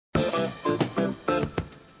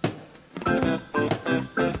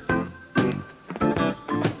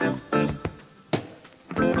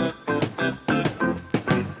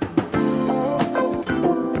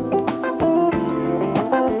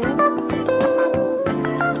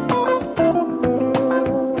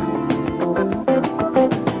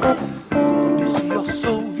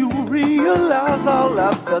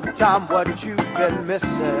time what you've been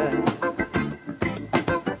missing.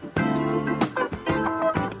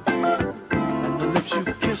 And the lips you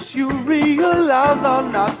kiss, you realize are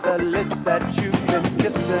not the lips that you've been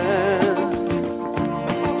kissing.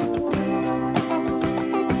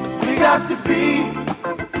 We got to be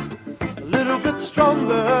a little bit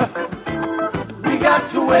stronger. We got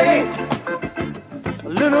to wait a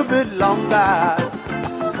little bit longer.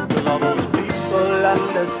 Will all those people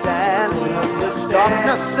understand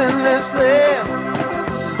darkness in this land?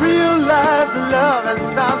 Realize the love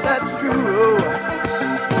inside that's true.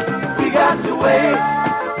 We got to wait.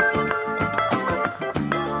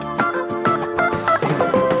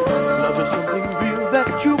 Love is something real that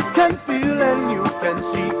you can feel and you can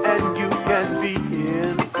see and you can be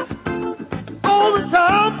in all the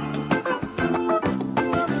time.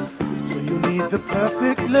 So you need the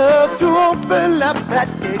perfect love to open up that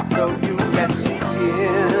gate so you can see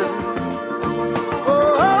in.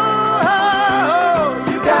 Oh,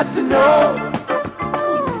 you got to know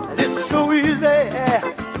that it's so easy.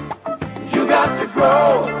 You got to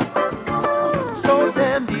grow. It's so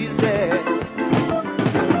damn easy.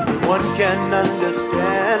 So one can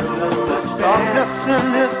understand the darkness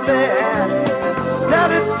in this land,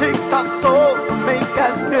 that it takes our soul to make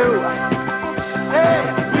us new. Hey,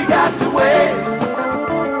 we got to wait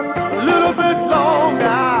a little bit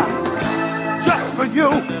longer just for you.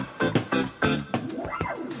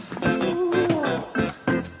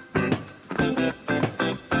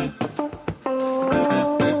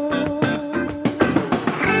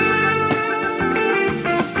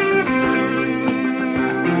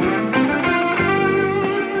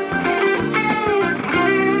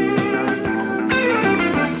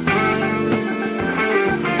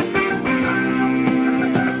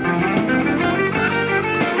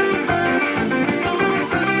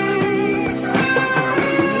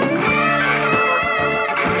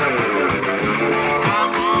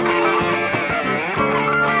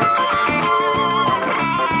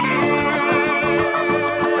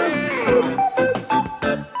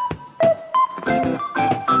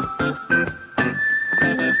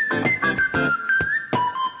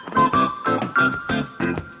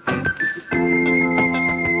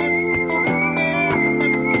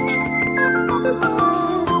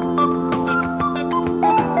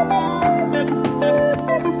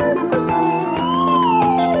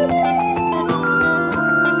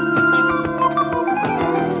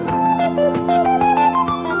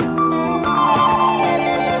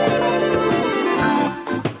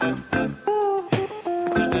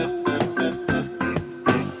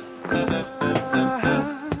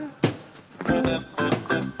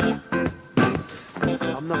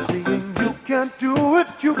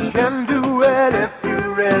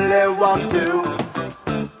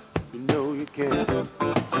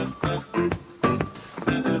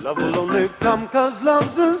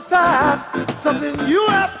 Something you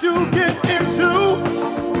have to get into.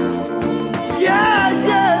 Yeah,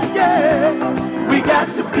 yeah, yeah. We got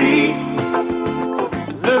to be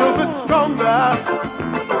a little bit stronger.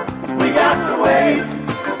 We got to wait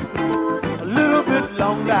a little bit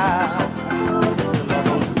longer. All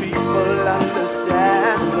those people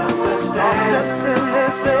understand darkness in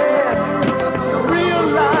this land.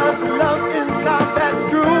 Realize the love inside that's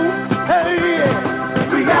true. Hey,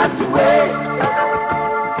 yeah. We got to wait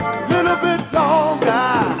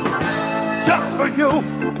just for you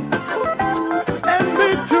and me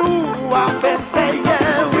too. I've been saying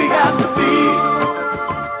we got to be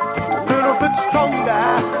a little bit stronger.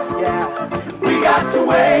 Yeah, we got to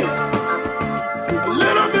wait a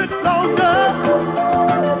little bit longer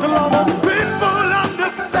till all those people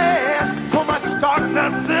understand. So much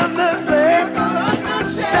darkness in this land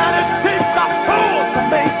that it takes our souls to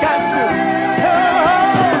make us new.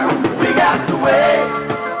 Oh, we got to wait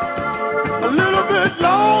a little bit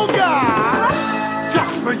longer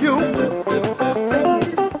just for you.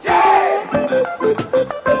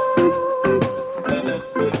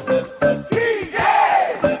 DJ!